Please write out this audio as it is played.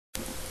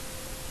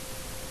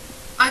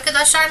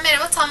Arkadaşlar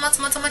merhaba, Tammat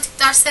matematik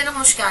derslerine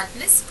hoş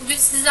geldiniz. Bugün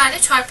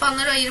sizlerle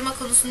çarpanları ayırma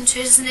konusunun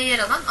içerisinde yer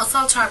alan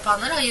asal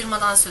çarpanları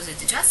ayırmadan söz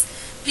edeceğiz.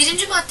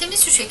 Birinci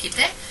maddemiz şu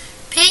şekilde: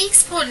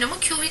 Px polinomu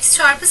Qx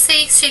çarpı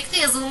Sx şeklinde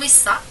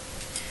yazılmışsa,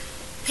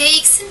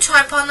 Px'in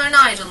çarpanlarına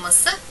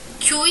ayrılması,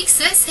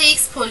 Qx ve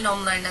Sx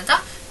polinomlarına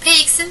da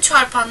Px'in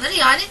çarpanları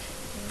yani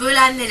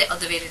bölenleri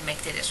adı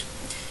verilmektedir.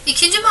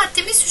 İkinci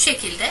maddemiz şu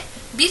şekilde: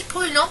 bir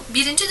polinom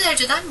birinci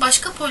dereceden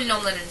başka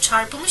polinomların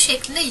çarpımı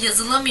şeklinde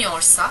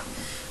yazılamıyorsa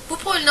bu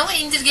polinoma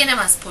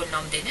indirgenemez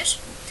polinom denir.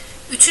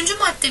 Üçüncü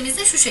maddemiz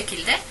de şu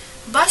şekilde: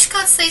 baş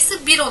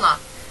katsayısı 1 olan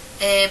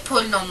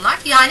polinomlar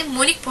yani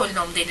monik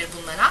polinom denir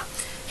bunlara.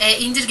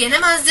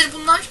 İndirgenemezdir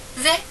bunlar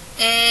ve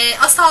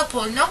asal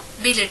polinom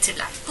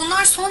belirtirler.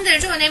 Bunlar son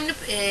derece önemli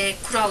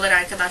kurallar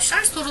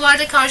arkadaşlar.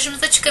 Sorularda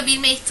karşımıza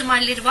çıkabilme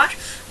ihtimalleri var.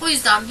 O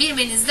yüzden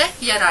bilmenizde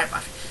yarar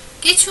var.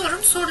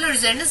 Geçiyorum, sorular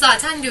üzerine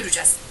zaten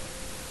göreceğiz.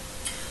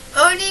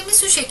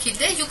 Örneğimiz şu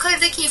şekilde: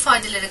 yukarıdaki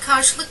ifadelere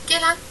karşılık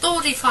gelen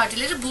doğru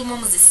ifadeleri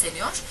bulmamız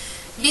isteniyor.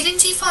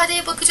 Birinci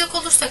ifadeye bakacak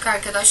olursak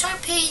arkadaşlar,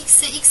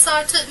 Px'i x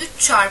artı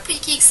 3 çarpı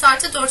 2x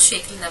artı 4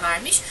 şeklinde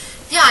vermiş.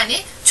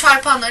 Yani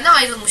çarpanlarına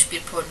ayrılmış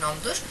bir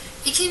polinomdur.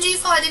 İkinci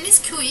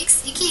ifademiz Qx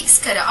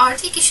 2x kare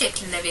artı 2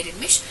 şeklinde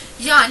verilmiş.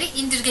 Yani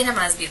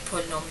indirgenemez bir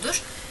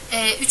polinomdur.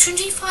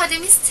 Üçüncü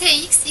ifademiz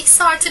Tx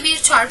x artı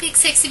 1 çarpı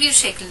x eksi 1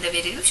 şeklinde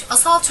verilmiş.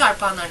 Asal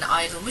çarpanlarına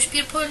ayrılmış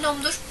bir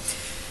polinomdur.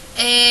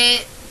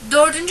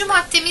 Dördüncü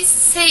maddemiz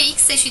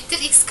Sx eşittir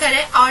x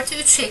kare artı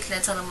 3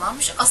 şeklinde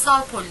tanımlanmış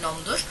asal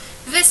polinomdur.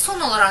 Ve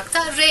son olarak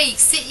da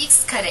Rx'i x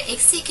kare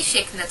eksi 2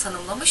 şeklinde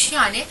tanımlamış,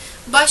 yani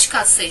baş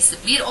katsayısı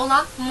 1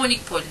 olan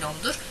monik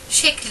polinomdur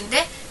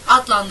şeklinde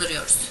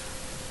adlandırıyoruz.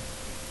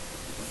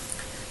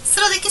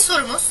 Sıradaki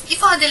sorumuz: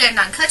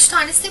 ifadelerinden kaç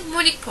tanesi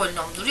monik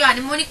polinomdur?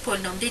 Yani monik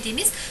polinom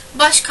dediğimiz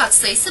baş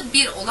katsayısı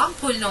 1 olan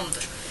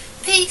polinomdur.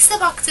 Px'e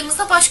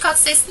baktığımızda baş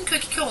katsayısının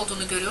kök 2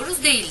 olduğunu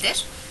görüyoruz,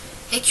 değildir.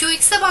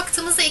 Qx'e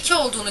baktığımızda 2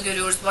 olduğunu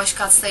görüyoruz, baş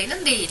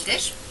katsayının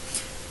değildir.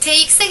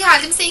 Tx'e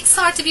geldiğimizde x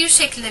artı 1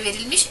 şeklinde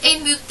verilmiş.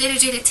 En büyük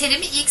dereceli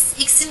terimi x,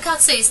 x'in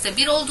katsayısı da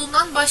 1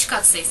 olduğundan baş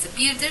katsayısı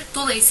 1'dir.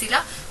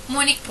 Dolayısıyla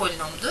monik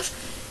polinomdur.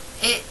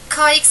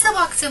 Kx'e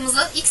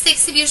baktığımızda x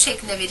eksi 1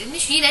 şeklinde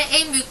verilmiş. Yine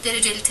en büyük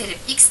dereceli terim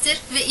x'tir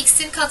ve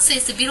x'in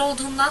katsayısı 1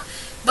 olduğundan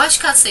baş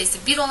katsayısı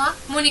 1 olan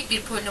monik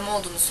bir polinom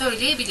olduğunu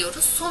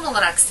söyleyebiliyoruz. Son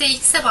olarak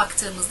Sx'e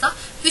baktığımızda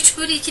 3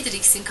 bölü 2'dir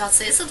x'in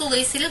katsayısı.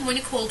 Dolayısıyla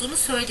monik olduğunu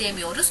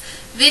söyleyemiyoruz.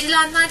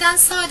 Verilenlerden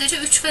sadece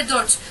 3 ve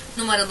 4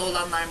 numaralı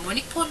olanlar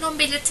monik polinom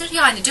belirtir.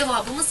 Yani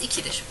cevabımız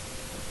 2'dir.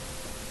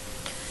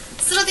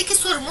 Sıradaki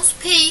sorumuz: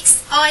 Px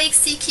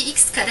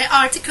a-2x kare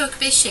artı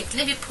kök 5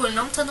 şeklinde bir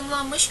polinom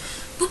tanımlanmış.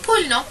 Bu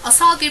polinom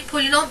asal bir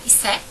polinom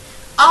ise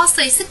a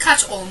sayısı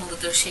kaç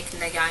olmalıdır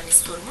şeklinde gelmiş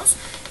sorumuz.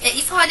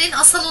 İfadenin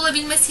asal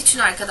olabilmesi için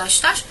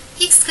arkadaşlar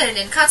x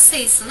karenin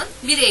katsayısının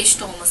 1'e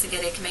eşit olması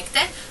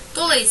gerekmekte.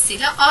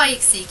 Dolayısıyla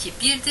a-2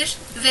 1'dir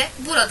ve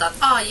buradan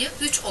a'yı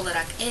 3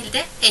 olarak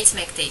elde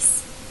etmekteyiz.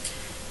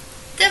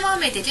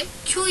 Devam edelim.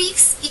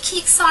 Qx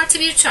 2x artı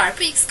 1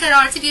 çarpı x kare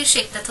artı 1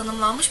 şeklinde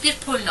tanımlanmış bir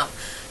polinom.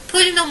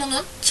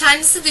 Polinomunun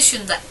kendisi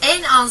dışında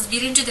en az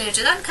birinci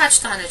dereceden kaç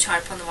tane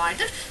çarpanı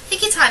vardır?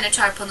 2 tane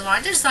çarpanı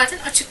vardır. Zaten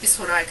açık bir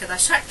soru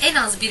arkadaşlar. En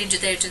az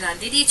birinci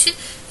dereceden dediği için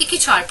 2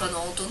 çarpanı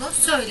olduğunu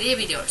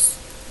söyleyebiliyoruz.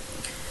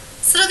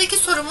 Sıradaki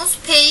sorumuz: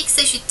 Px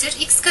eşittir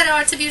x kare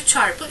artı 1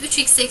 çarpı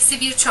 3x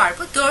eksi 1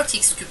 çarpı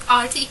 4x küp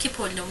artı 2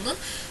 polinomunun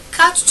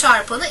kaç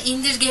çarpanı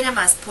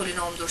indirgenemez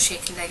polinomdur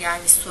şeklinde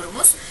gelmiş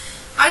sorumuz.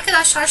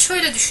 Arkadaşlar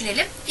şöyle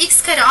düşünelim: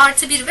 x kare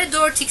artı 1 ve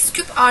 4x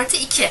küp artı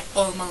 2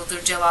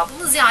 olmalıdır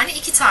cevabımız. Yani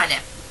 2 tane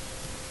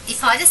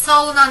ifade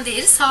sağlanan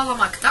değeri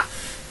sağlamakta.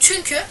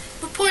 Çünkü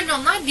bu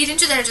polinomlar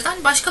birinci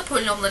dereceden başka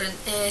polinomların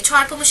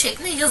çarpımı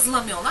şeklinde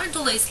yazılamıyorlar.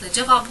 Dolayısıyla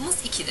cevabımız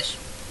 2'dir.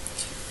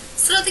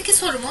 Sıradaki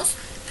sorumuz: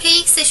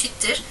 Px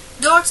eşittir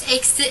 4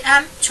 eksi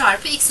m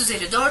çarpı x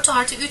üzeri 4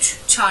 artı 3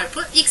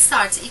 çarpı x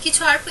artı 2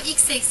 çarpı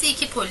x eksi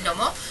 2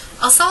 polinomu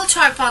asal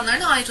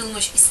çarpanlarına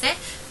ayrılmış ise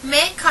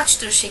m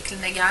kaçtır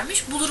şeklinde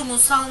gelmiş. Bu durumun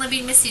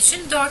sağlanabilmesi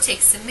için 4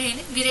 eksi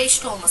m'nin 1'e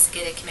eşit olması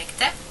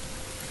gerekmekte.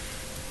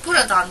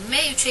 Buradan m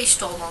 3'e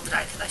eşit olmalıdır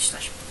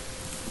arkadaşlar.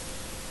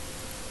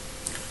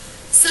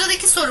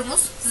 Sıradaki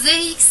sorumuz: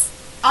 zx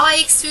a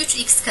eksi 3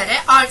 x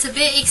kare artı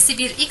b eksi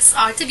 1 x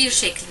artı 1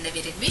 şeklinde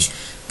verilmiş.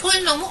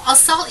 Polinomu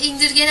asal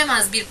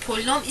indirgenemez bir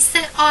polinom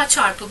ise a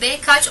çarpı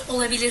b kaç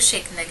olabilir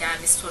şeklinde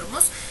gelmiş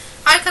sorumuz.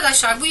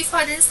 Arkadaşlar bu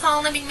ifadenin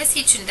sağlanabilmesi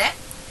için de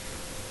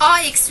a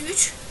eksi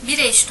 3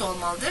 1'e eşit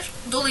olmalıdır.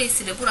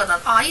 Dolayısıyla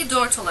buradan a'yı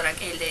 4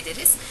 olarak elde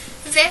ederiz.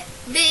 Ve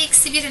b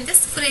eksi 1'in de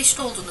 0'a eşit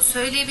olduğunu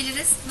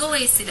söyleyebiliriz.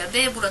 Dolayısıyla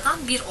b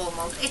buradan 1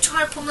 olmalıdır.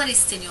 Çarpımlar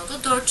isteniyordu.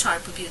 4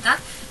 çarpı 1'den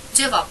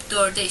cevap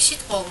 4'e eşit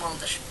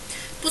olmalıdır.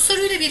 Bu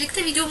soruyla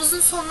birlikte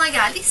videomuzun sonuna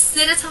geldik.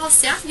 Sizlere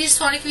tavsiyem, bir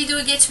sonraki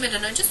videoya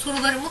geçmeden önce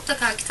soruları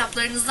mutlaka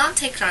kitaplarınızdan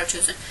tekrar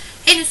çözün.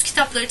 Henüz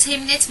kitapları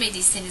temin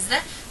etmediyseniz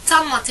de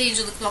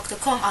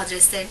tammat.yayıncılık.com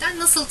adreslerinden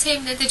nasıl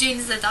temin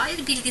edeceğinize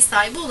dair bilgi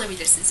sahibi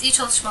olabilirsiniz. İyi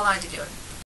çalışmalar diliyorum.